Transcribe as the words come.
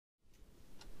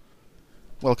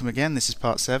Welcome again, this is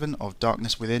part 7 of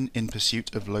Darkness Within in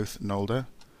Pursuit of Loth Nolder.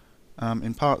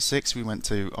 In part 6 we went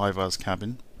to Ivar's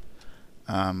cabin.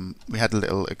 We had a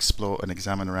little explore and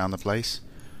examine around the place.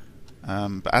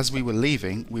 But as we were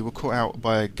leaving, we were caught out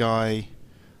by a guy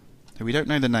who we don't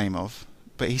know the name of,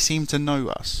 but he seemed to know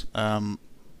us.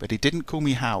 But he didn't call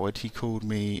me Howard, he called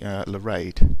me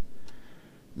Laraid.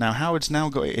 Now Howard's now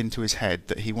got it into his head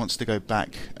that he wants to go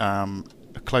back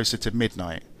closer to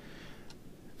midnight.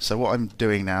 So what I'm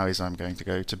doing now is I'm going to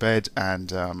go to bed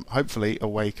and hopefully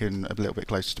awaken a little bit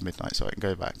closer to midnight so I can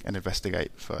go back and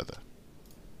investigate further.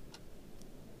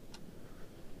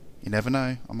 You never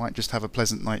know, I might just have a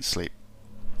pleasant night's sleep.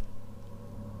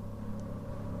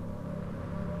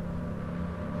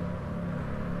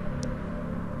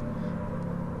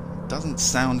 Doesn't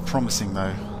sound promising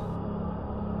though.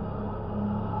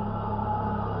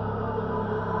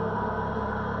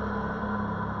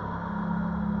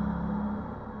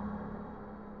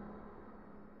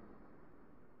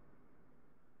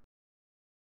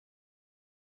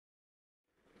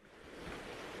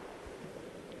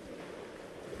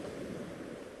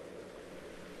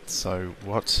 So,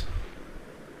 what?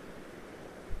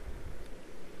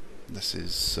 This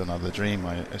is another dream,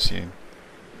 I assume.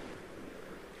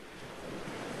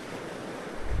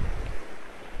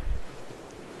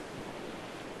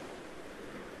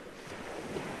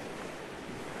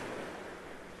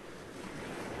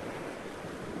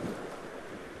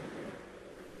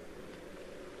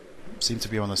 Seem to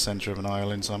be on the centre of an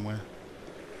island somewhere.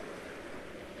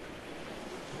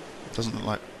 Doesn't look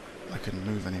like I can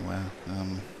move anywhere.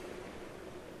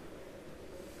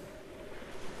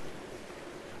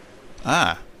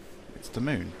 It's the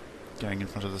moon going in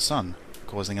front of the sun,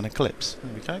 causing an eclipse.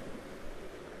 There we go.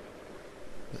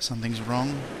 But something's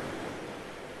wrong.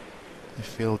 I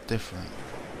feel different.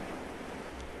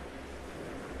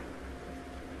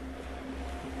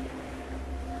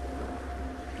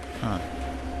 Huh.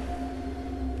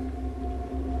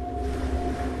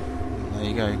 There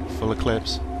you go, full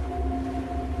eclipse.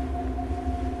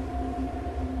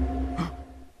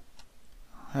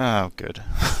 Oh, good.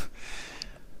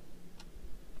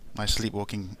 My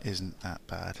sleepwalking isn't that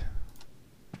bad.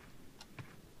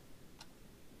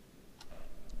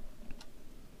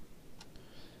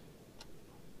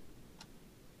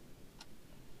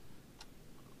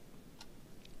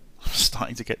 I'm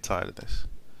starting to get tired of this.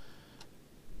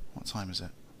 What time is it?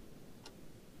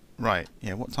 Right,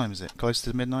 yeah, what time is it? Close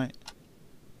to midnight?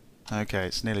 Okay,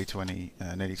 it's nearly 20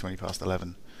 past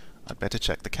 11. I'd better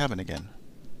check the cabin again.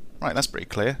 Right, that's pretty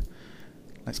clear.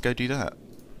 Let's go do that.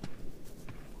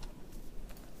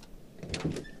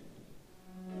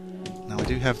 Now I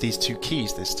do have these 2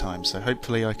 keys this time, so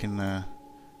hopefully I can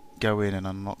go in and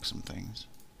unlock some things.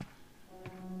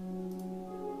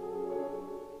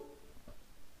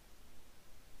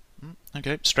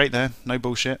 Okay, straight there, no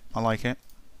bullshit, I like it.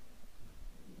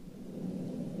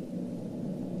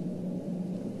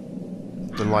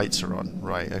 The lights are on,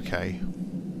 right, okay.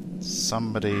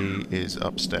 Somebody is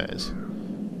upstairs.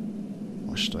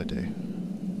 What should I do?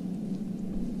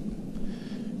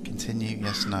 Continue,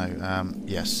 yes, no,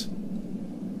 yes.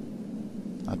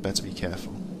 I'd better be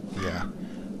careful. Yeah,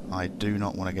 I do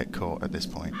not want to get caught at this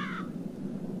point.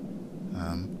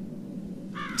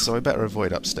 So I better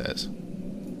avoid upstairs.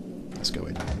 Let's go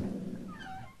in.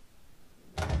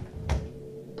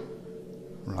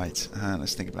 Right,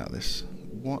 let's think about this.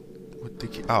 What would the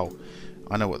key... Oh,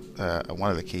 I know what one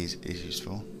of the keys is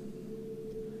useful.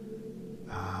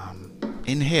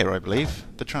 In here, I believe.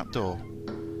 The trapdoor.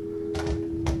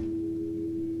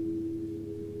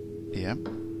 Yeah.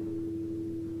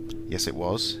 Yes, it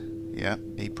was. Yeah,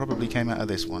 he probably came out of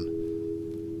this one.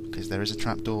 Because there is a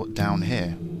trapdoor down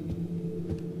here.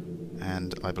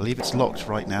 And I believe it's locked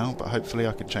right now, but hopefully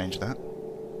I can change that.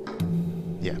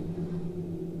 Yeah.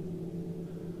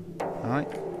 Alright,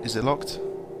 is it locked?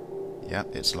 Yeah,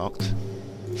 it's locked.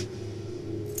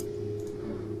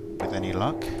 With any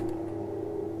luck.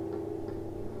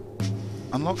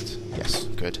 Unlocked? Yes,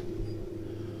 good.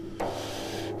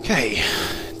 Okay,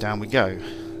 down we go.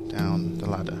 Down the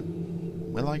ladder.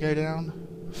 Will I go down?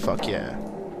 Fuck yeah.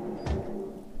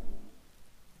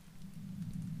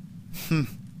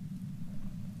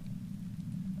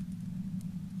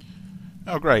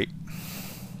 Oh great.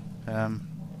 Can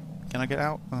I get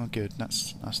out? Oh good,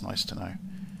 that's nice to know.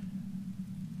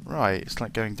 Right, it's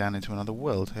like going down into another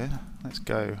world here. Let's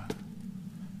go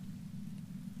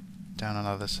down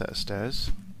another set of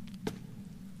stairs.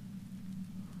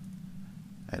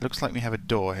 It looks like we have a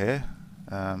door here.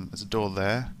 There's a door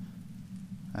there,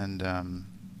 and a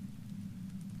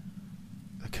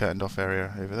curtained off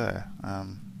area over there.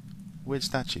 Weird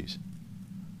statues.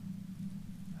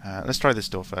 Let's try this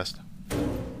door first.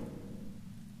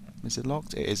 Is it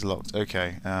locked? It is locked.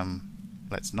 Okay.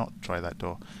 Let's not try that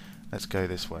door. Let's go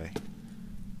this way.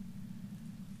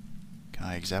 Can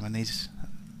I examine these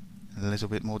in a little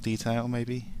bit more detail,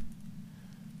 maybe?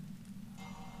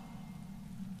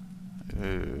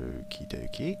 Okie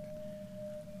dokie.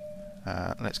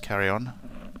 Let's carry on.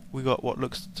 We got what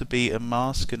looks to be a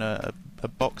mask and a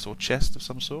box or chest of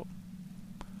some sort.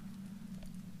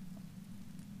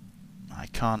 I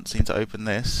can't seem to open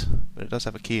this, but it does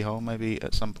have a keyhole. Maybe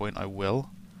at some point I will.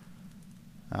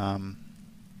 Now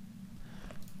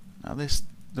this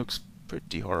looks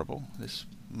pretty horrible. This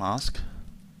mask.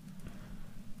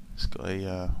 It's got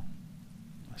a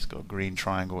green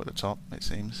triangle at the top, it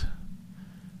seems,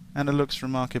 and it looks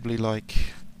remarkably like,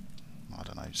 I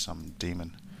don't know, some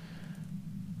demon.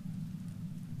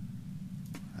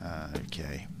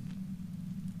 Okay.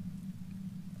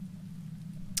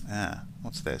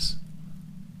 What's this?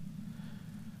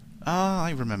 Ah,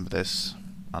 I remember this,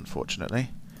 unfortunately.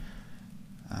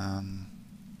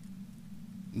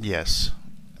 Yes,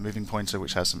 a moving pointer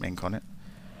which has some ink on it.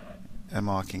 A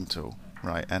marking tool.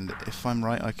 Right, and if I'm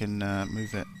right, I can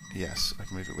move it. Yes, I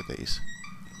can move it with these.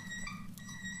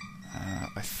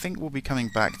 I think we'll be coming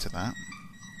back to that.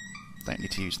 Don't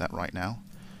need to use that right now.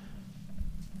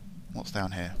 What's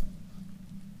down here?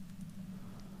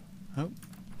 Oh,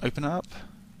 open it up.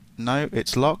 No,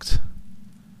 it's locked.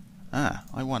 Ah,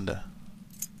 I wonder.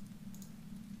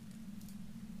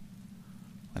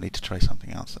 I need to try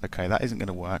something else. Okay, that isn't going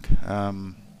to work.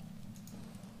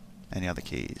 Any other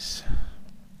keys?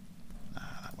 No,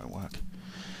 that won't work.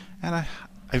 And I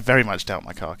very much doubt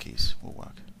my car keys will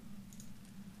work.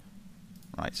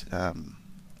 Right,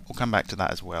 we'll come back to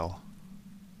that as well.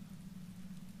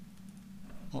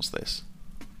 What's this?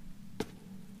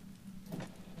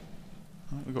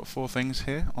 Right, we've got 4 things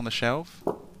here on the shelf.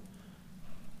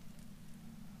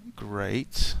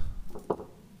 Great.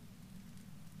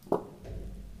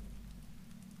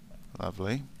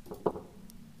 Lovely.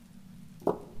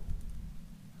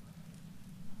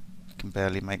 Can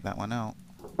barely make that one out.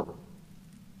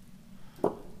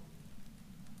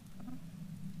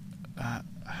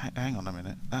 Hang on a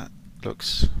minute. That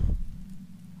looks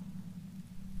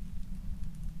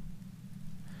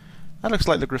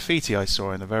like the graffiti I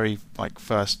saw in the very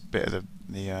first bit of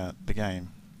the game,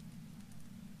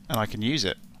 and I can use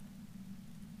it.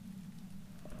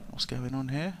 What's going on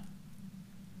here?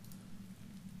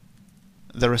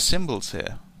 There are symbols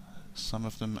here. Some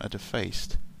of them are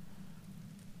defaced.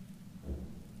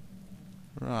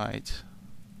 Right.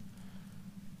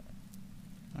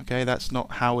 Okay, that's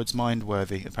not Howard's mind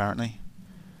worthy, apparently.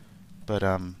 But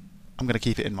I'm going to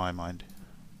keep it in my mind.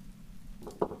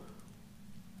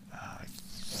 I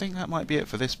think that might be it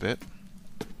for this bit.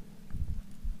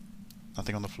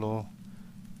 Nothing on the floor.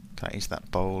 Can't use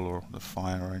that bowl or the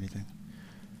fire or anything.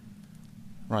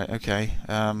 Right, okay.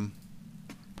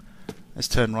 Let's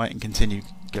turn right and continue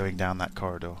going down that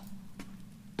corridor.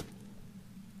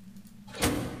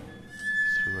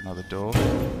 Through another door.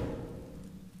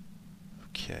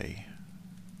 Okay.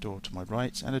 Door to my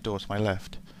right and a door to my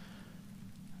left.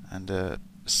 And a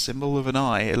symbol of an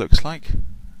eye, it looks like.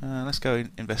 Let's go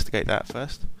and investigate that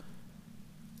first.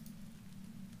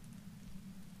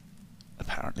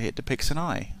 Apparently it depicts an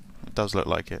eye. It does look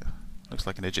like it. Looks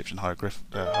like an Egyptian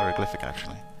hieroglyphic,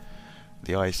 actually.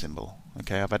 The eye symbol.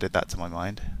 Okay, I've added that to my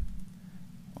mind.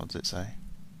 What does it say?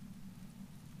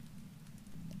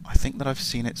 I think that I've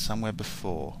seen it somewhere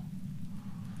before.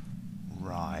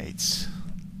 Right.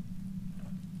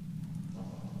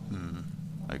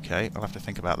 Okay, I'll have to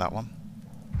think about that one.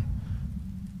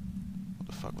 What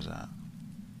the fuck was that?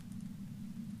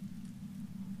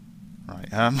 Right,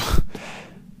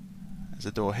 there's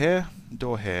a door here,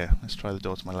 door here. Let's try the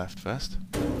door to my left first.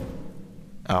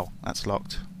 Oh, that's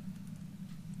locked.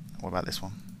 What about this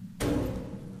one?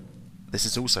 This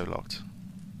is also locked.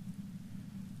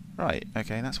 Right,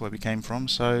 okay, that's where we came from,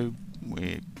 so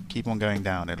we keep on going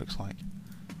down, it looks like.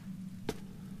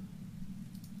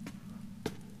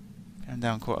 Going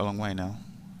down quite a long way now.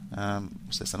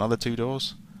 What's this, another 2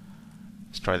 doors?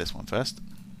 Let's try this one first.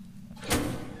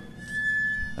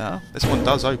 Oh, this one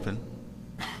does open.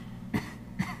 A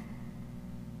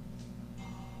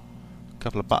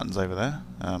couple of buttons over there.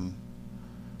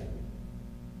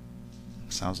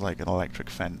 Sounds like an electric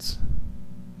fence.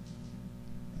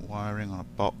 Wiring on a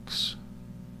box.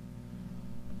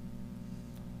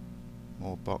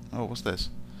 More box. Oh, what's this?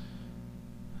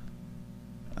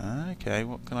 Okay,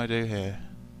 what can I do here?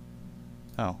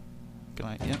 Oh, can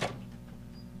I? Yeah.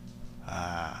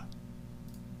 Ah.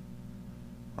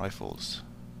 Rifles.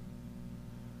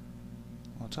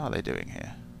 What are they doing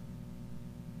here?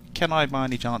 Can I by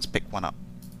any chance pick one up?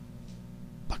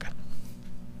 Bugger.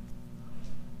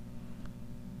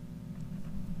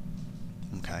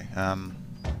 Okay,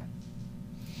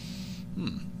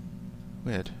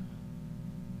 weird.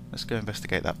 Let's go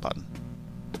investigate that button.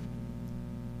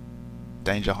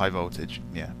 Danger, high voltage.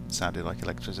 Yeah, sounded like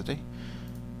electricity.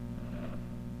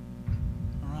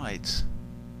 Right.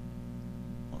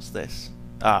 What's this?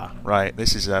 Ah, right.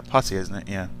 This is a putty, isn't it?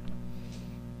 Yeah.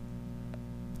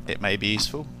 It may be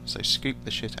useful, so scoop the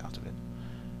shit out of it.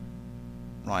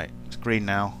 Right, it's green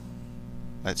now.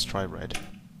 Let's try red.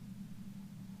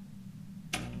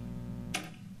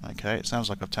 Okay, it sounds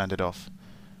like I've turned it off.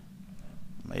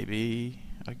 Maybe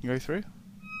I can go through?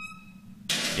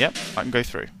 Yep, I can go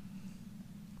through.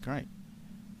 Great.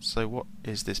 So what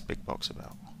is this big box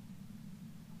about?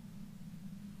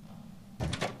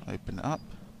 Open it up.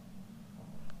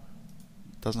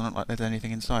 Doesn't look like there's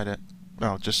anything inside it.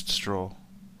 Oh, just straw.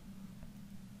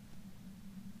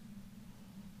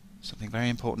 Something very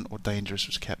important or dangerous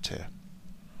was kept here.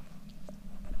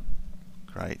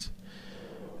 Great.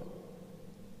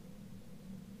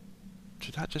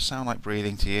 Did that just sound like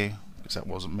breathing to you? Because that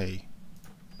wasn't me.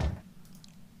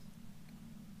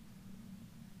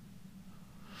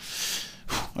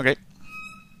 Okay.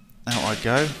 Out I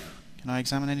go. Can I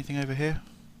examine anything over here?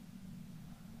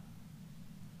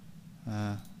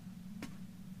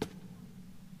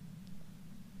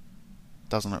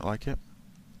 Doesn't look like it.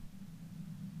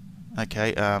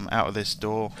 Okay, out of this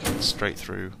door, straight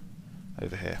through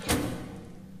over here.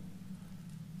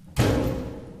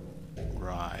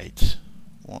 Right.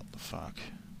 What the fuck?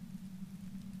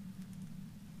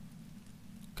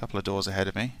 Couple of doors ahead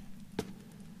of me.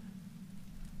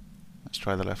 Let's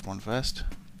try the left one first.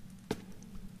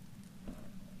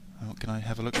 Oh, can I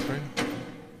have a look through?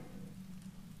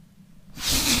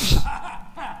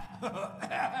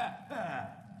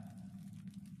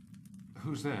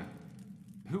 Who's there?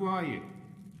 Who are you?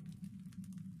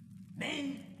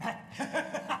 Me?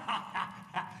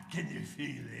 Can you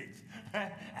feel it?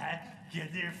 Can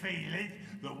you feel it?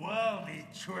 The world is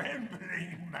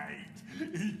trembling, mate.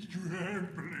 It's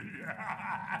trembling.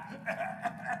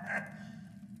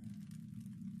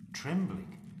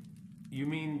 Trembling? You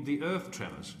mean the earth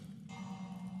tremors?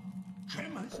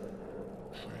 Tremors?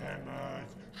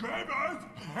 Tremors! Tremors!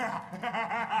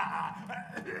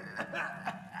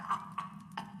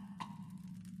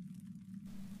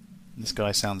 This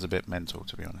guy sounds a bit mental,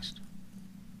 to be honest.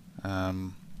 Are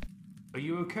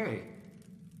you okay?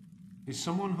 Is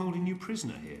someone holding you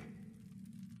prisoner here?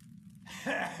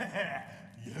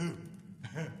 You?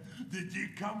 Did you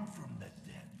come from the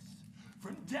depths?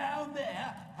 From down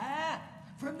there? Huh?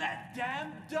 From that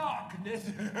damn darkness?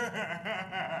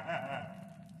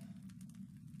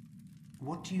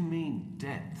 What do you mean,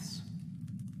 depths?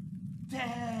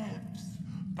 Depths!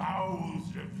 Bowels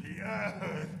of the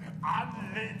earth!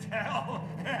 Unlit hell!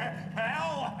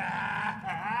 Hell!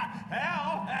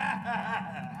 Hell!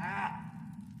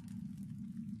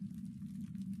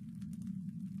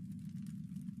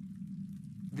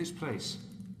 This place,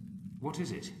 what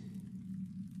is it?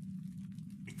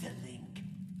 It's a link.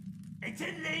 It's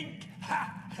a link!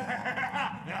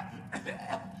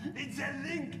 It's a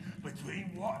link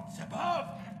between what's above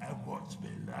and what's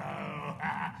below.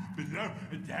 Below,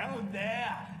 down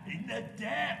there, in the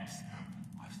depths.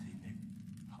 I've seen it.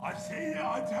 I've seen it,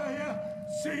 I tell you.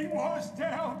 Seen what's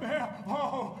down there.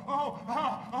 Oh,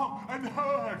 and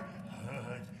heard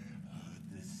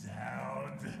the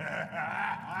sound.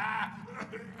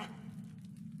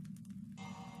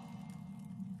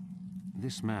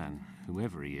 This man,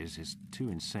 whoever he is too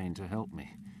insane to help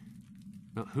me.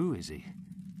 But who is he?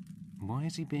 Why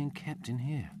is he being kept in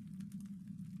here?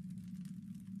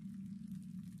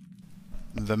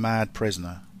 The mad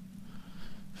prisoner.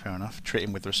 Fair enough. Treat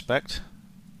him with respect.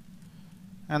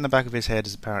 And the back of his head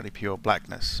is apparently pure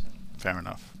blackness. Fair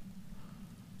enough.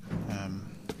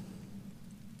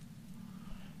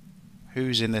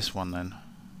 Who's in this one then?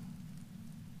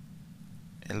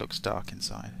 It looks dark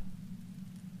inside.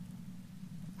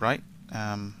 Right.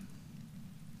 Can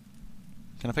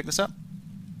I pick this up?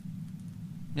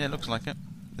 Yeah, it looks like it.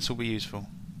 This will be useful.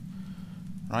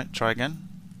 Right, try again.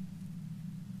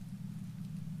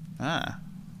 Ah,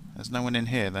 there's no one in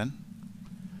here then.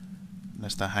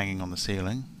 Unless they're hanging on the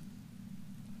ceiling.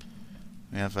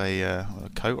 We have a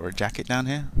coat or a jacket down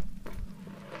here.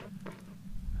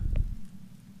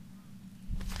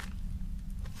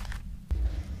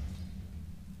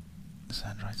 This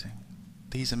handwriting.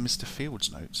 These are Mr.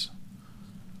 Field's notes.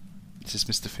 This is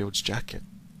Mr. Field's jacket.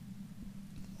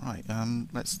 Right,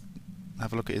 let's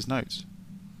have a look at his notes.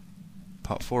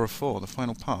 Part 4 of 4, the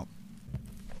final part.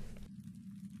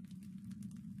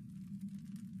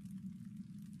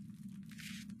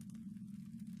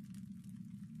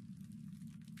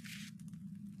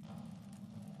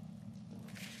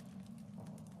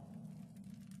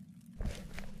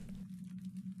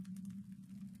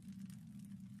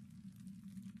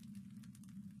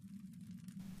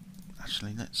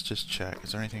 Actually, let's just check.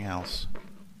 Is there anything else?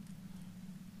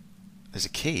 There's a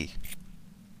key.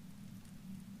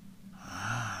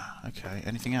 Ah, okay.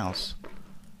 Anything else?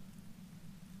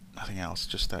 Nothing else,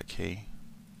 just that key.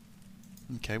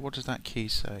 Okay, what does that key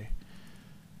say?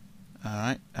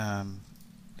 Alright,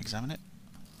 examine it.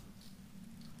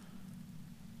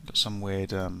 Got some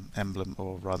weird emblem,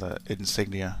 or rather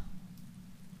insignia.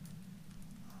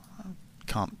 I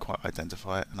can't quite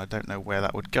identify it, and I don't know where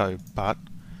that would go, but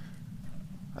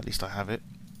at least I have it.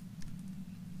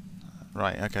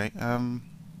 Right, okay,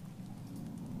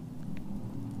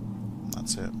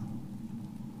 that's it.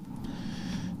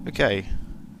 Okay,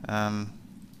 can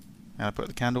I put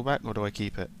the candle back, or do I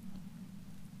keep it?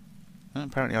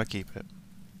 Apparently I keep it.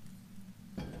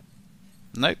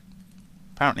 Nope,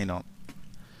 apparently not.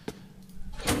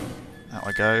 Out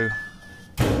I go.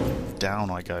 Down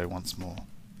I go once more.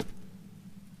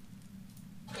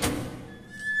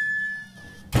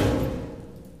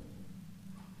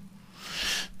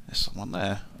 There's someone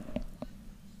there.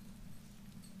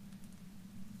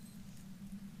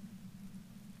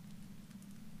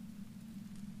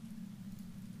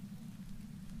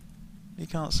 You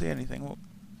can't see anything. What?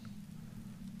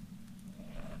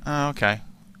 Oh, okay.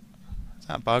 Is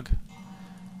that a bug?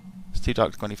 It's too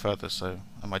dark to go any further, so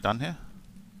am I done here?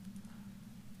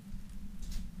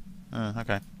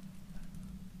 Okay.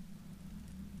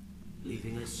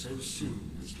 Leaving us so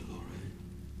soon, Mr. Lorraine.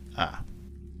 Ah.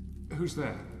 Who's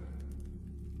there?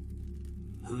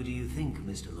 Who do you think,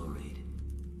 Mr. Lorraine?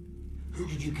 Who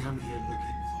did you come here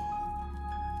looking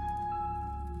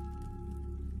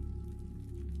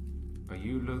Are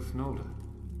you Loth Nolder?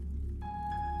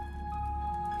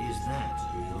 for? Is that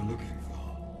who you're looking for?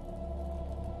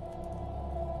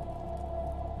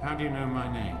 How do you know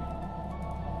my name?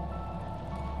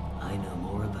 I know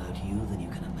more about you than you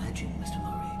can imagine, Mr.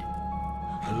 Lorraine.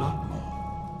 A lot more.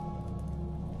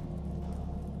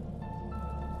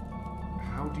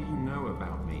 How do you know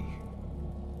about me?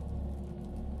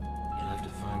 You'll have to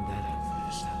find that out for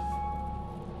yourself.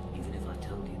 Even if I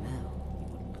told you now, you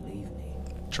wouldn't believe me.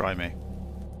 Try me.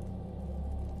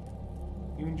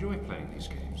 You enjoy playing these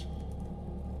games?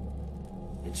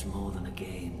 It's more than a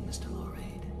game, Mr.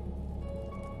 Lorraine.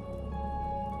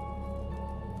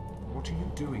 What are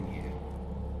you doing here?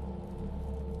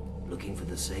 Looking for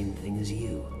the same thing as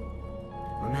you.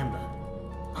 Remember,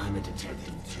 I'm a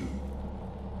detective too.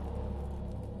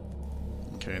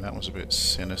 Okay, that was a bit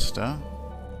sinister.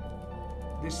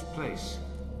 This place,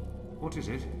 what is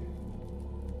it?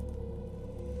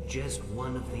 Just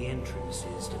one of the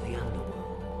entrances to the underworld.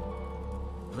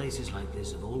 Places like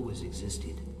this have always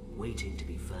existed, waiting to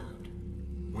be found.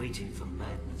 Waiting for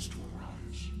madness to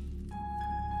arise.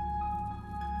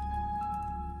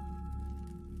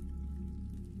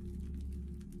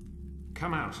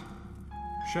 Come out.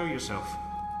 Show yourself.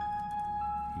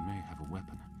 He may have a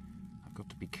weapon. I've got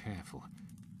to be careful.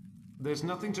 There's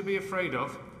nothing to be afraid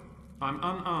of. I'm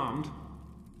unarmed.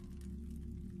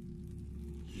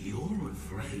 You're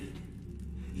afraid?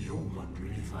 You're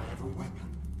wondering if I have a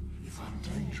weapon, if I'm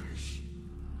dangerous.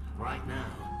 Right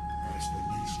now, that's the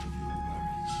least of your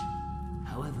worries.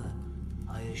 However,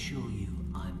 I assure you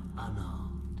I'm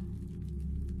unarmed.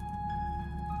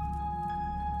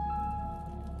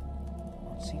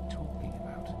 What's he talking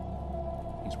about?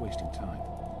 He's wasting time,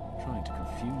 trying to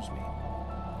confuse me.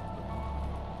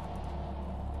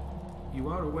 You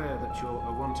are aware that you're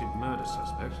a wanted murder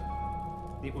suspect.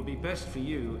 It would be best for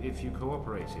you if you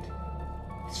cooperated.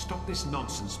 Stop this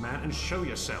nonsense, man, and show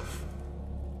yourself.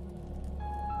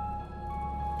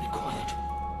 Be quiet.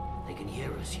 They can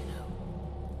hear us, you know.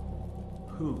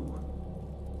 Who?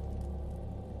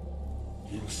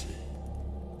 You'll see.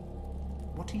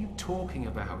 What are you talking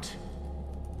about?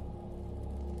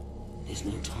 There's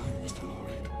no time, Mr.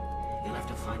 Lorraine. You'll have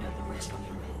to find out the rest on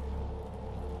your own.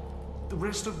 The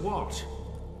rest of what?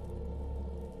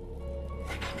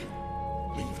 They're coming.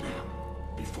 Leave now,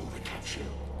 before they catch you.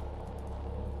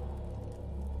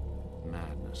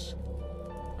 Madness.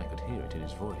 I could hear it in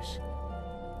his voice.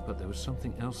 But there was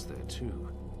something else there, too.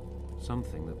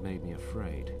 Something that made me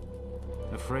afraid.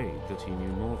 Afraid that he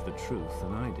knew more of the truth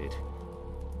than I did.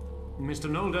 Mr.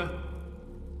 Nolder!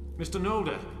 Mr.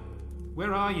 Nolder!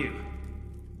 Where are you?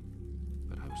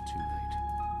 But I was too late.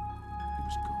 He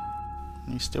was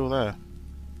gone. He's still there.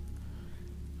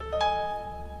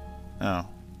 Oh.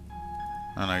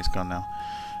 Oh no, he's gone now.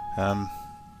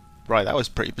 Right, that was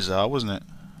pretty bizarre, wasn't it?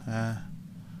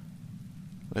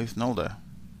 Loth Nolder.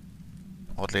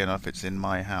 Oddly enough, it's in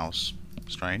my house.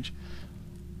 Strange.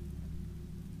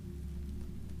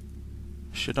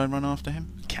 Should I run after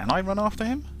him? Can I run after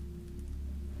him?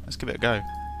 Let's give it a go.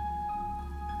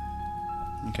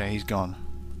 Okay, he's gone.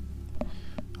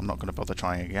 I'm not going to bother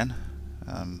trying again.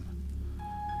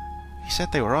 He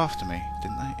said they were after me,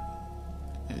 didn't they?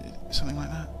 Something like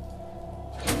that?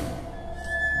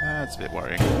 That's a bit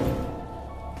worrying.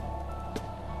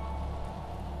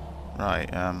 Right,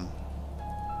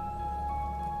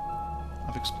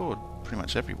 I've explored pretty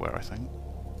much everywhere, I think.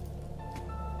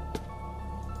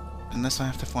 Unless I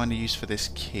have to find a use for this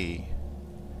key.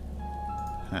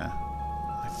 Huh.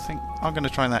 I think I'm going to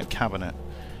try that cabinet.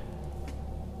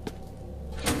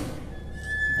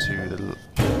 To the...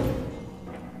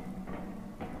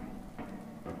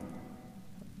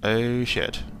 Oh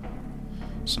shit.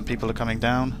 Some people are coming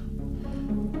down.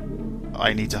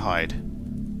 I need to hide.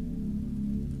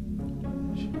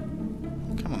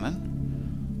 Come on then.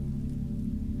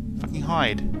 Fucking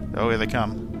hide. Oh, here they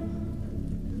come.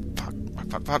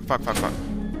 Fuck.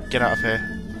 Get out of here.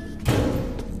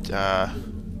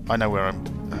 I know where I'm...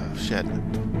 shit.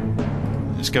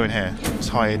 Let's go in here. Let's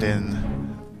hide in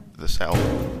the cell.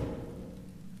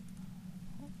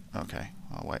 Okay,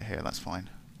 I'll wait here, that's fine.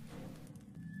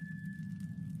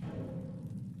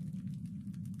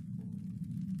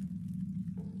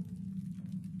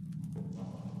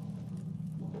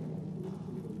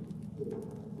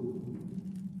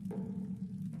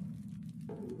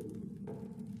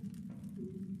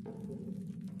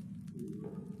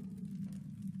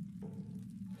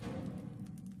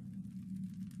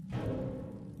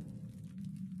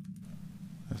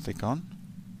 Have they gone?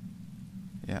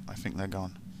 Yeah, I think they're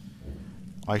gone.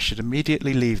 I should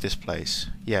immediately leave this place.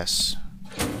 Yes.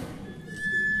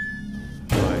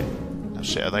 Right. Now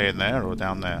shit, are they in there or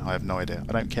down there? I have no idea.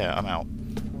 I don't care, I'm out.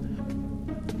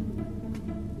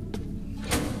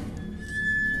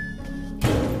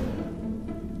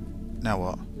 Now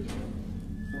what?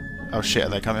 Oh shit, are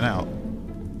they coming out?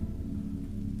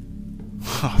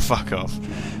 Oh, fuck off.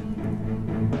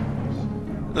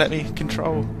 Let me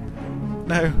control.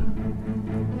 No.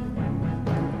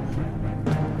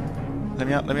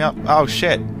 Let me up. Oh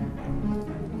shit.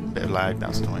 Bit of lag,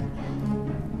 that's annoying.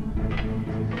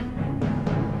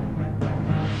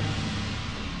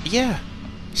 Yeah.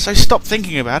 So stop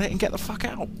thinking about it and get the fuck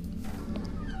out.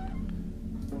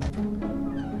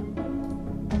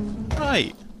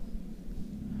 Right.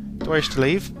 Do I wish to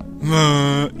leave?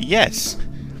 Yes.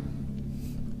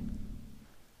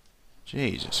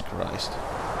 Jesus Christ.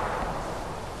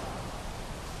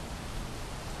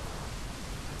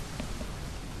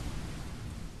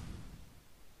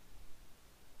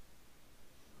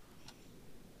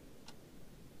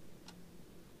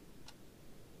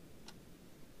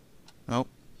 Oh,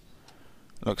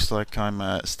 looks like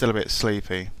I'm still a bit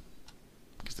sleepy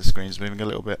because the screen's moving a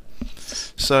little bit.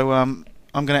 So I'm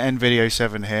going to end video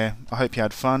 7 here. I hope you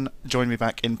had fun. Join me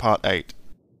back in part 8.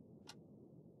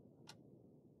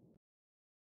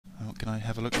 Oh, can I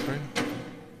have a look through?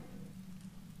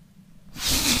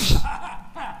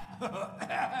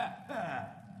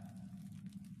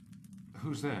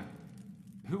 Who's there?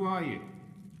 Who are you?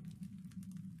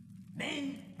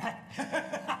 Me?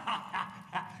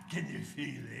 Can you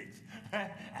feel it?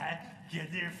 Can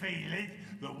you feel it?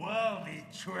 The world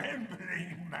is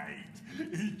trembling, mate.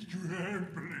 It's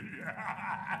trembling.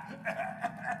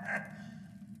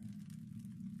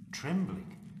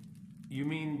 Trembling? You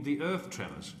mean the earth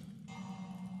tremors?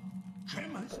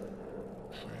 Tremors?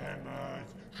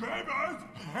 Tremors!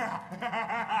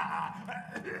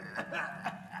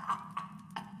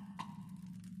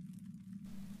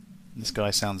 This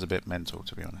guy sounds a bit mental,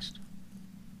 to be honest.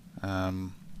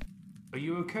 Are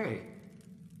you okay?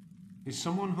 Is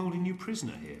someone holding you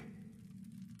prisoner here?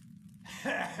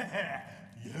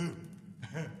 You?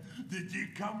 Did you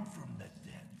come from the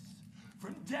depths?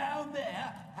 From down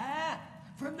there? Huh?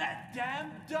 From that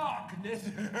damn darkness?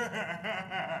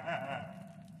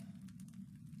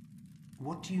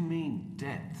 What do you mean,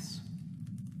 depths?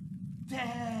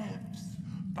 Depths!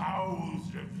 Bowels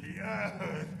of the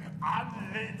earth!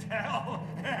 Unlit hell!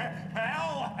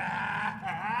 Hell!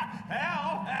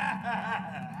 Hell!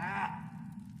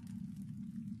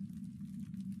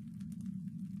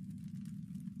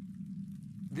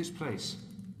 This place,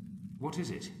 what is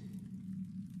it?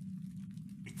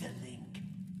 It's a link.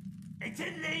 It's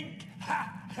a link!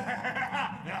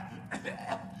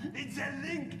 It's a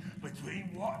link between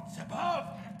what's above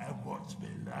and what's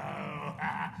below.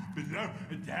 Below,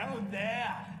 down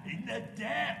there, in the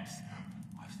depths.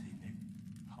 I've seen it.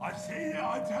 I've seen it,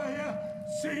 I tell you.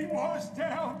 Seen what's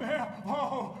down there.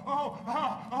 Oh,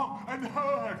 and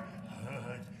heard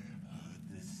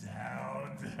the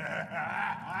sound.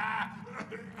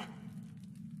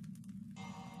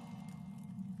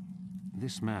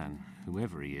 This man,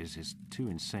 whoever he is too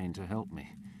insane to help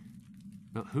me.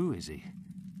 But who is he?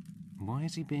 Why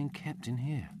is he being kept in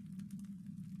here?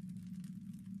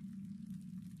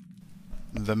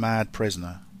 The mad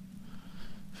prisoner.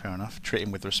 Fair enough. Treat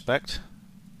him with respect.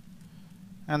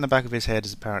 And the back of his head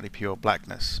is apparently pure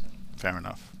blackness. Fair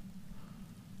enough.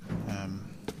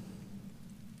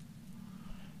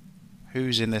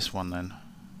 Who's in this one then?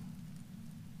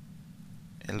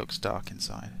 It looks dark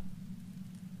inside.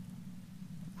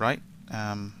 Right.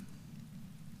 Can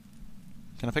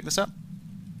I pick this up?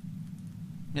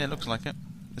 Yeah, it looks like it.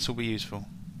 This will be useful.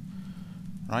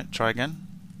 Right, try again.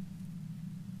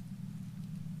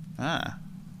 Ah,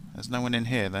 there's no one in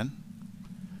here then.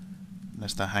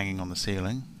 Unless they're hanging on the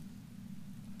ceiling.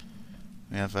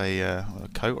 We have a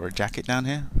coat or a jacket down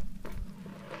here.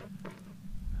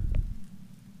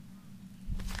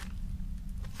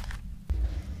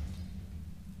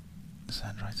 This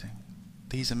handwriting.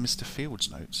 These are Mr.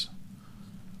 Field's notes.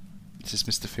 This is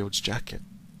Mr. Field's jacket.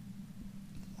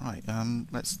 Right,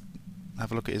 let's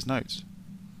have a look at his notes.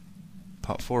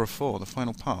 Part 4 of 4, the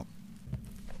final part.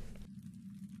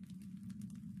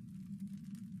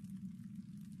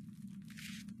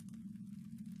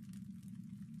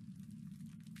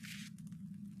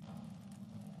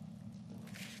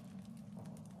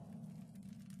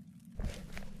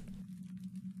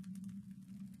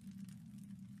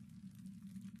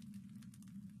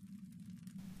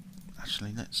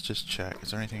 Actually, let's just check. Is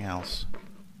there anything else?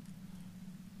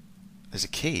 There's a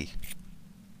key.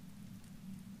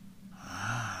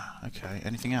 Ah, okay.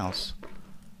 Anything else?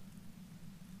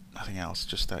 Nothing else,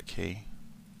 just that key.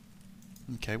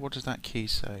 Okay, what does that key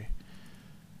say?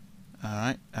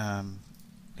 Alright,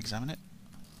 examine it.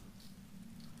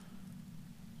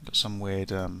 Got some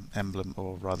weird emblem,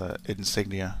 or rather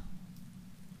insignia.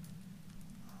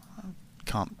 I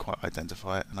can't quite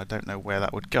identify it, and I don't know where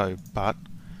that would go, but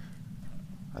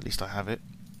at least I have it.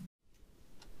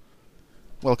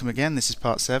 Welcome again, this is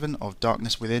part 7 of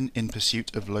Darkness Within in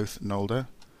Pursuit of Loth Nolder.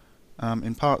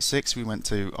 In part 6 we went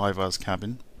to Ivar's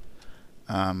cabin.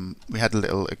 We had a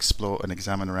little explore and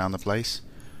examine around the place.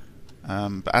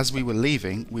 But as we were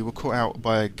leaving, we were caught out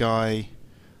by a guy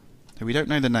who we don't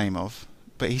know the name of,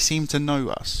 but he seemed to know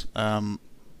us.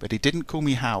 But he didn't call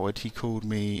me Howard, he called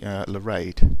me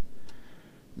Laraid.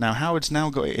 Now Howard's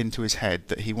now got it into his head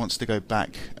that he wants to go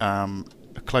back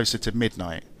closer to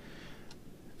midnight.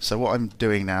 So what I'm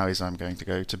doing now is I'm going to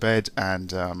go to bed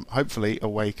and hopefully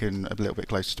awaken a little bit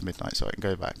closer to midnight so I can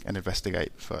go back and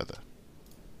investigate further.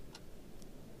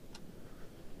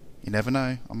 You never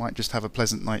know, I might just have a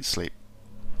pleasant night's sleep.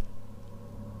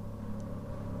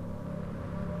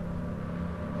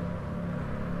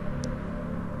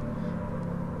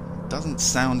 Doesn't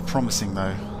sound promising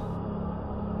though.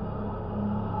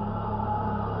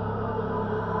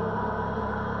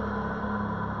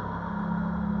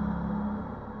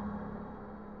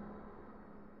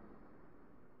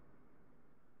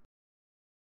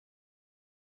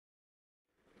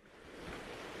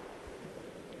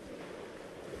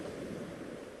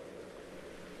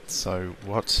 So,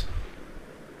 what?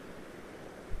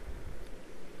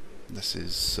 This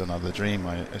is another dream,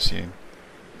 I assume.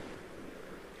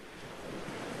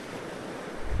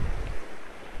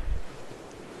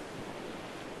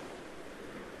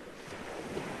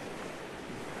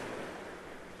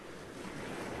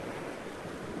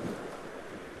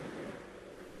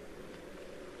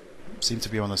 Seem to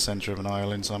be on the centre of an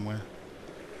island somewhere.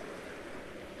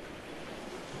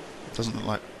 Doesn't look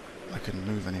like I can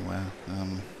move anywhere.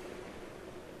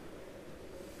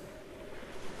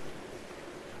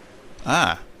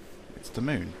 Ah! It's the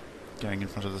moon going in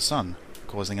front of the sun,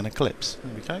 causing an eclipse.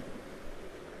 There we go.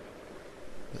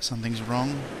 But something's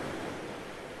wrong.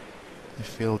 I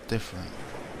feel different.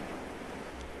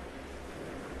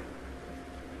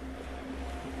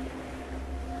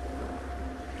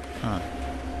 Huh.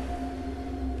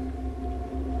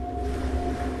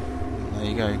 There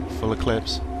you go, full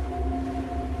eclipse.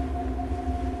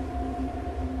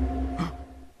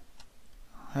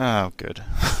 Oh, good.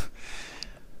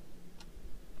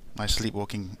 My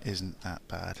sleepwalking isn't that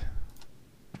bad.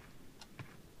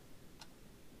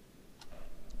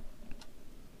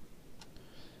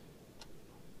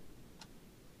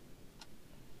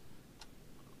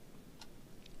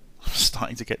 I'm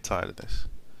starting to get tired of this.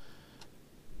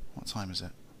 What time is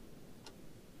it?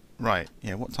 Right,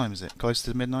 yeah, what time is it? Close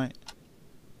to midnight?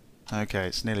 Okay,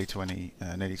 it's nearly 20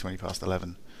 past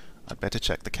 11. I'd better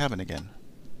check the cabin again.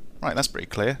 Right, that's pretty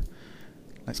clear.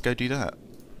 Let's go do that.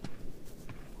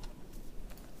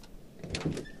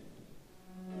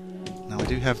 Now I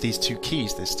do have these 2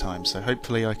 keys this time, so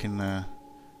hopefully I can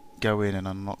go in and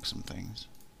unlock some things.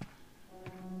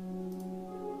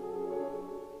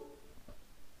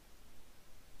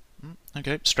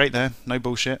 Okay, straight there. No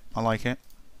bullshit. I like it.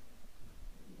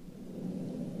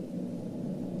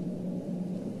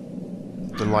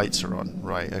 The lights are on.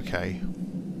 Right, okay.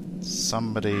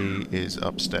 Somebody is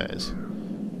upstairs.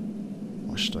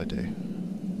 What should I do?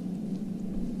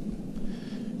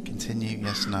 Continue?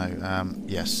 Yes, no.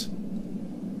 Yes.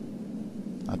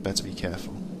 I'd better be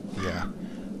careful. Yeah.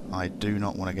 I do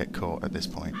not want to get caught at this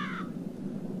point.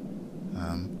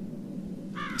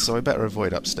 So I better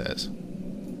avoid upstairs.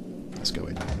 Let's go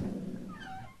in.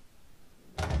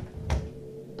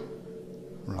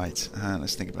 Right,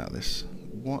 let's think about this.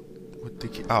 What would the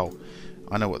key... Oh,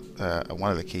 I know what one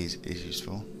of the keys is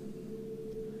useful.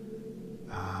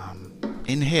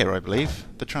 In here, I believe.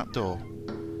 The trapdoor.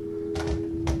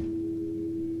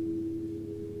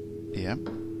 Yeah.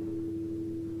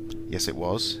 Yes, it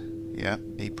was. Yeah,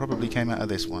 he probably came out of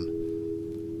this one.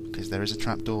 Because there is a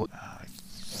trapdoor. I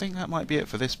think that might be it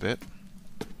for this bit.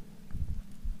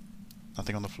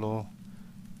 Nothing on the floor.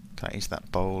 Can't use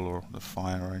that bowl or the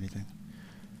fire or anything.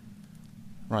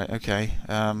 Right, okay.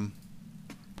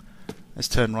 Let's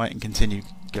turn right and continue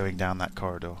going down that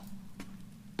corridor.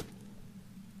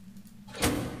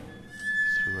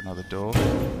 Through another door.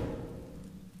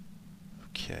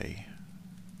 Okay.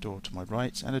 Door to my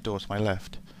right and a door to my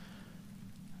left.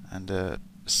 And a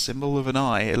symbol of an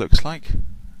eye, it looks like.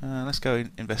 Let's go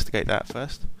and investigate that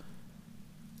first.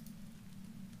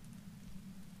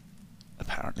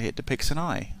 Apparently it depicts an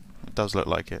eye. It does look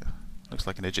like it. Looks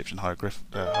like an Egyptian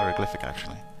hieroglyphic,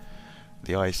 actually.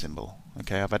 The eye symbol.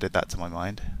 Okay, I've added that to my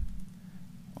mind.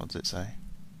 What does it say?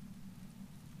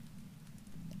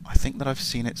 I think that I've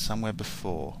seen it somewhere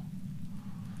before.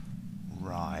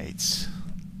 Right.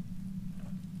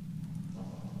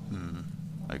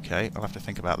 Okay, I'll have to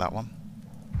think about that one.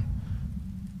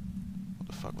 What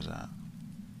the fuck was that?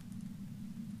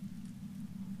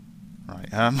 Right,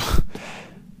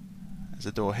 there's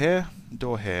a door here,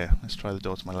 door here. Let's try the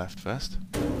door to my left first.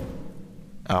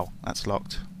 Oh, that's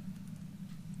locked.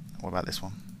 What about this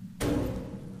one?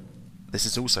 This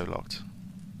is also locked.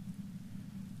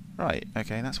 Right,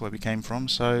 okay, that's where we came from,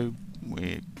 so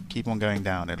we keep on going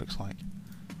down, it looks like.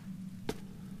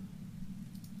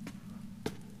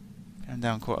 Going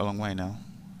down quite a long way now.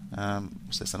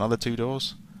 What's this, another 2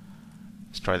 doors?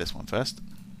 Let's try this one first.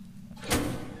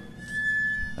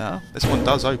 Oh, this one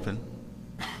does open.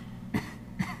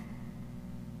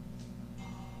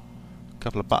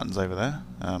 Couple of buttons over there.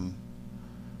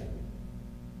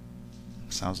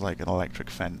 Sounds like an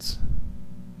electric fence.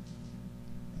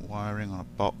 Wiring on a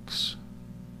box.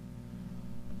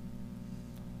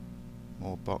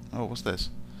 More box. Oh, what's this?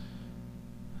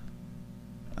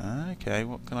 Okay,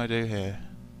 what can I do here?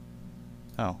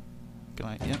 Oh, can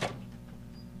I? Yep.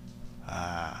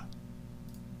 Ah,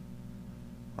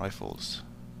 rifles.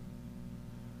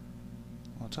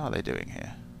 What are they doing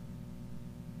here?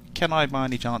 Can I, by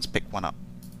any chance, pick one up?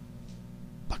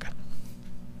 Bugger.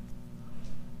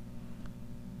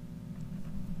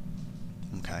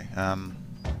 Okay.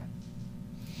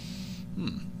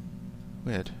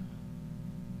 Weird.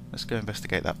 Let's go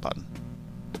investigate that button.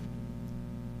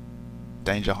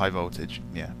 Danger, high voltage.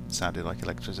 Yeah, sounded like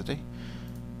electricity.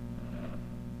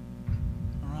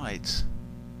 Right.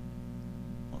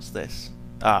 What's this?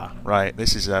 Ah, right.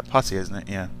 This is putty, isn't it?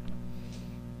 Yeah.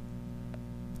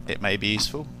 It may be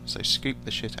useful, so scoop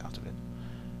the shit out of it.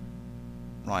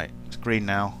 Right, it's green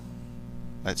now.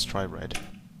 Let's try red.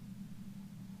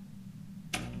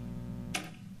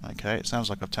 Okay, it sounds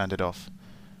like I've turned it off.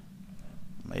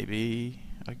 Maybe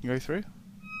I can go through?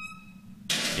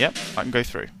 Yep, I can go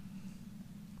through.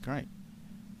 Great.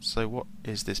 So what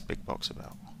is this big box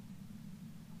about?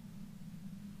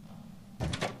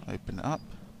 Open it up.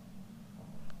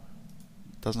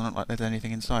 Doesn't look like there's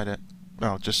anything inside it.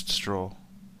 Well, just straw.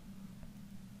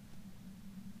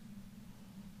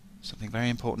 Something very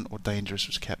important or dangerous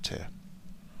was kept here.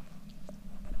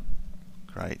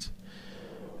 Great.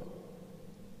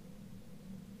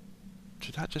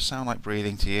 Did that just sound like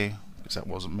breathing to you? Because that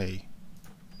wasn't me.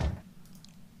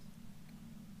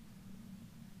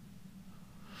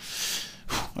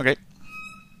 Okay.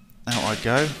 Out I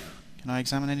go. Can I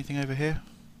examine anything over here?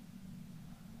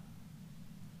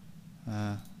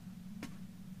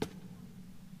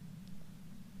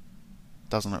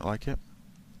 Doesn't look like it.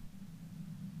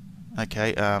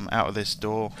 Okay, out of this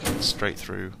door, straight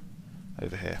through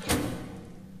over here.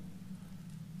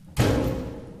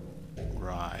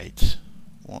 Right.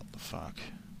 What the fuck?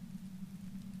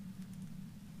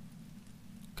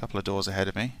 Couple of doors ahead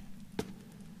of me.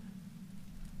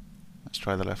 Let's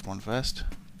try the left one first.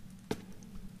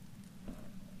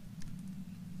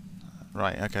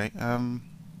 Right, okay,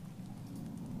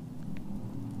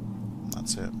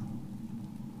 that's it.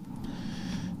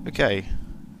 Okay.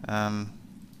 Can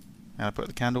I put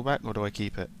the candle back, or do I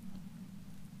keep it?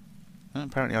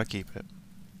 Apparently I keep it.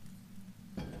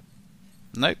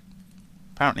 Nope.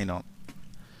 Apparently not.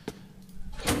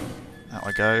 Out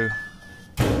I go.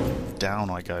 Down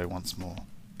I go once more.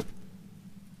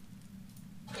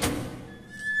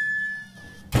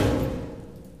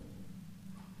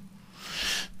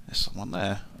 There's someone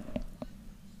there.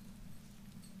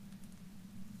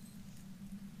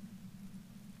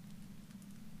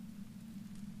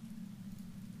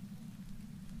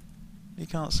 You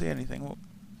can't see anything. What?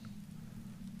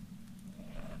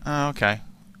 Oh, okay.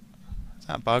 Is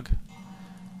that a bug?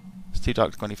 It's too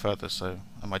dark to go any further, so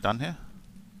am I done here?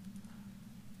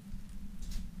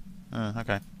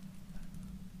 Okay.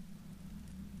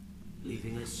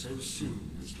 Leaving us so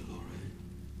soon, Mr. Lorraine.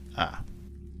 Ah.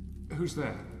 Who's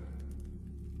there?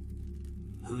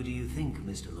 Who do you think,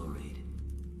 Mr. Lorraine?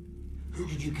 Who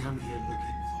did you come here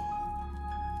looking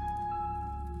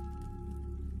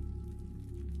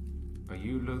Are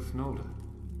you Loth Nolder?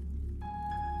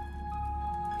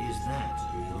 for? Is that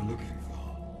who you're looking for?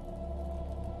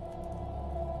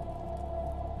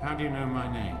 How do you know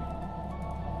my name?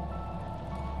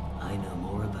 I know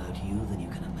more about you than you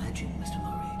can imagine, Mr.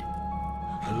 Lorraine.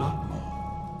 A lot more.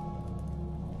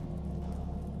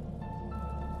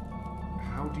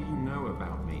 How do you know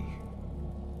about me?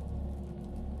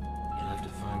 You'll have to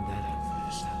find that out for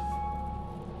yourself.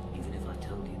 Even if I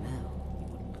told you now, you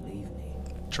wouldn't believe me.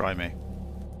 Try me.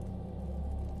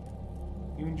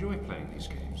 You enjoy playing these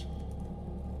games?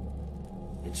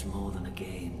 It's more than a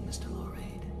game, Mr.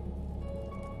 Lorraine.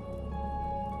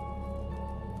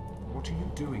 What are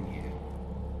you doing here?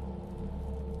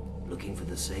 Looking for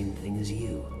the same thing as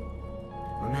you.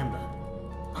 Remember,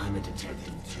 I'm a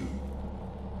detective too.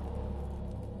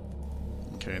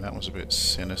 Okay, that was a bit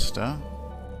sinister.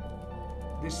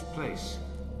 This place,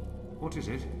 what is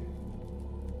it?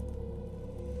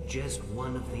 Just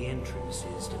one of the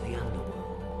entrances to the underworld.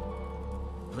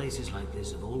 Places like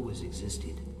this have always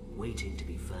existed, waiting to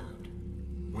be found.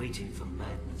 Waiting for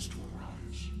madness to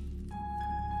arise.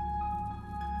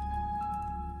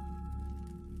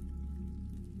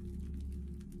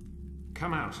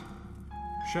 Come out.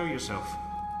 Show yourself.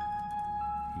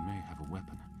 He may have a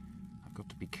weapon. I've got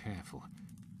to be careful.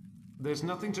 There's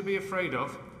nothing to be afraid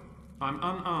of. I'm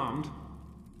unarmed.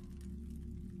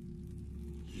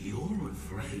 You're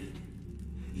afraid?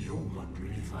 You're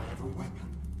wondering if I have a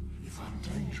weapon, if I'm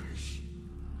dangerous.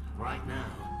 Right now,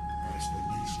 that's the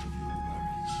least of your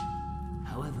worries.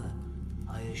 However,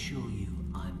 I assure you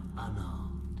I'm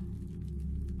unarmed.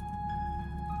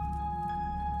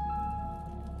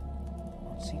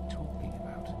 What's he talking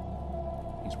about?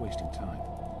 He's wasting time,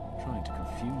 trying to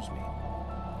confuse me.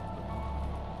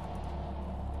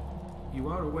 You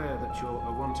are aware that you're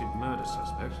a wanted murder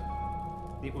suspect?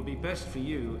 It would be best for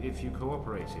you if you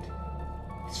cooperated.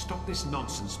 Stop this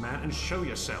nonsense, man, and show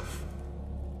yourself.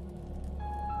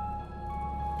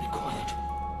 Be quiet.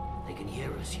 They can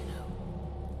hear us, you know.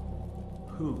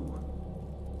 Who?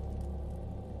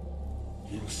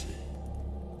 You'll see.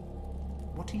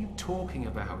 What are you talking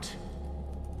about?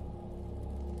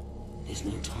 There's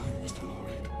no time, Mr.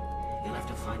 Lorraine. You'll have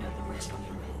to find out the rest on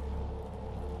your own.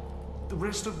 The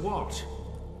rest of what?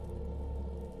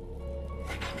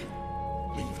 They're coming.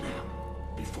 Leave now,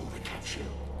 before they catch you.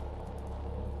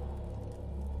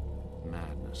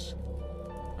 Madness.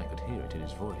 I could hear it in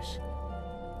his voice.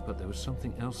 But there was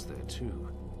something else there, too.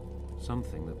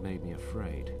 Something that made me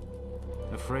afraid.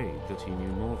 Afraid that he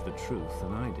knew more of the truth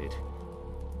than I did.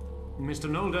 Mr.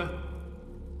 Nolder!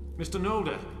 Mr.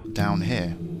 Nolder! Down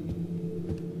here.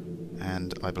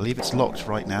 And I believe it's locked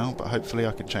right now, but hopefully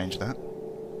I can change that.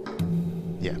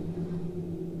 Yeah.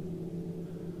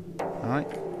 Alright,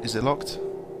 is it locked?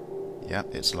 Yeah,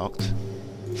 it's locked.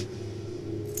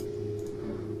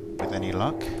 With any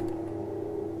luck.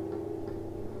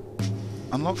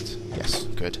 Unlocked? Yes,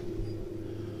 good.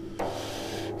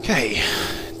 Okay,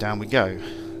 down we go.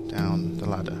 Down the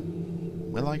ladder.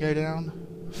 Will I go down?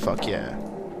 Fuck yeah.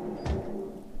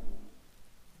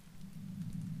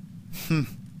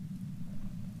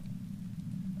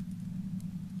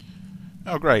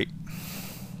 Oh great.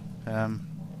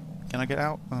 Can I get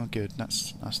out? Oh good,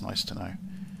 that's nice to know.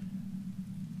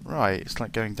 Right, it's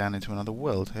like going down into another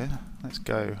world here. Let's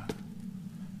go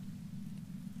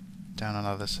down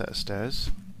another set of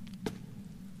stairs.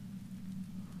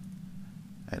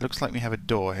 It looks like we have a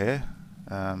door here.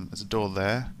 There's a door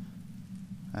there,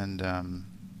 and a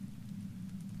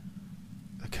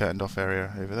curtained off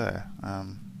area over there.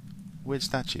 Weird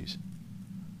statues.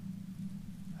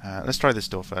 Let's try this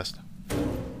door first.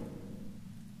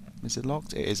 Is it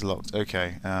locked? It is locked.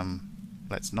 Okay.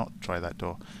 let's not try that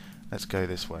door. Let's go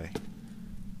this way.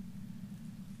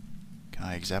 Can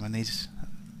I examine these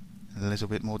in a little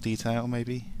bit more detail,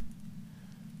 maybe?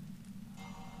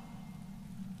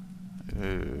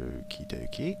 Okie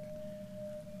dokie.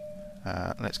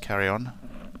 Let's carry on.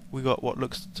 We got what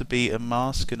looks to be a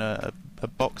mask and a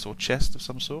box or chest of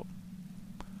some sort.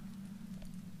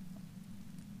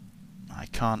 I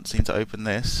can't seem to open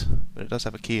this, but it does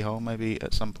have a keyhole. Maybe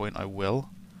at some point I will.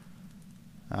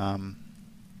 Now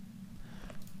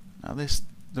this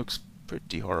looks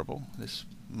pretty horrible. This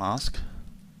mask.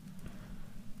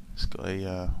 It's got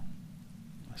a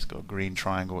green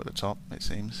triangle at the top, it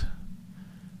seems,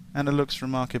 and it looks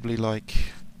remarkably like,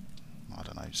 I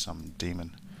don't know, some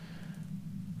demon.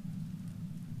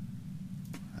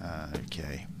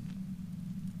 Okay.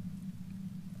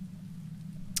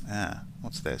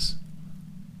 What's this?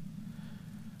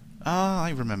 Ah, I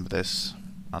remember this,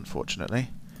 unfortunately.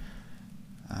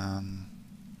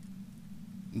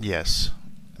 Yes,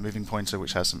 a moving pointer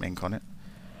which has some ink on it.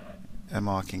 A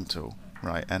marking tool.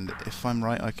 Right, and if I'm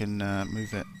right, I can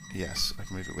move it. Yes, I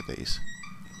can move it with these.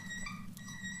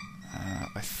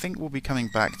 I think we'll be coming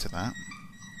back to that.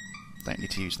 Don't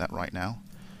need to use that right now.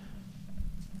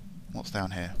 What's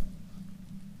down here?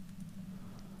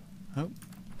 Oh,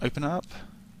 open it up.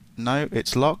 No,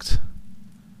 it's locked.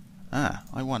 Ah,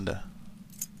 I wonder.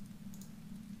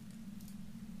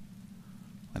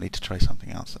 I need to try something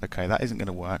else. Okay, that isn't going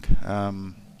to work.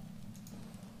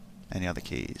 Any other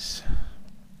keys?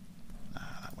 Nah,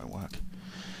 that won't work.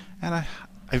 And I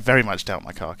very much doubt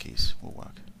my car keys will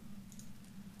work.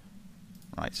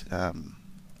 Right,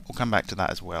 we'll come back to that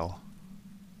as well.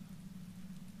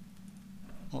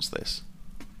 What's this?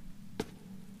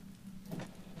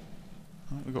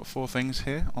 Right, we've got 4 things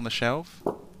here on the shelf.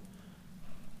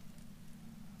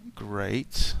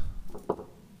 Great.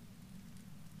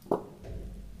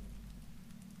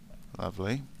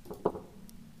 Lovely.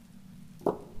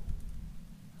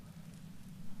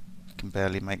 Can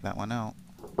barely make that one out.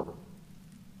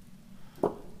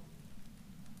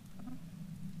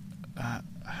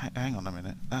 Hang on a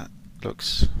minute. That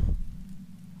looks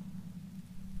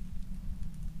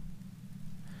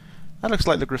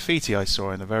like the graffiti I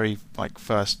saw in the very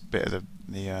first bit of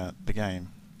the game,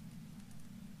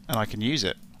 and I can use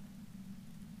it.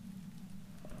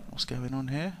 What's going on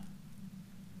here?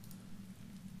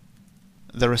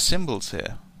 There are symbols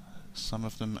here. Some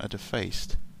of them are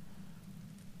defaced.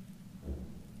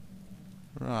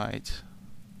 Right.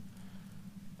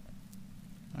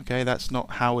 Okay, that's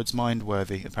not Howard's mind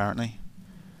worthy, apparently.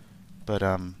 But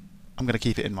I'm going to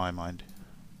keep it in my mind.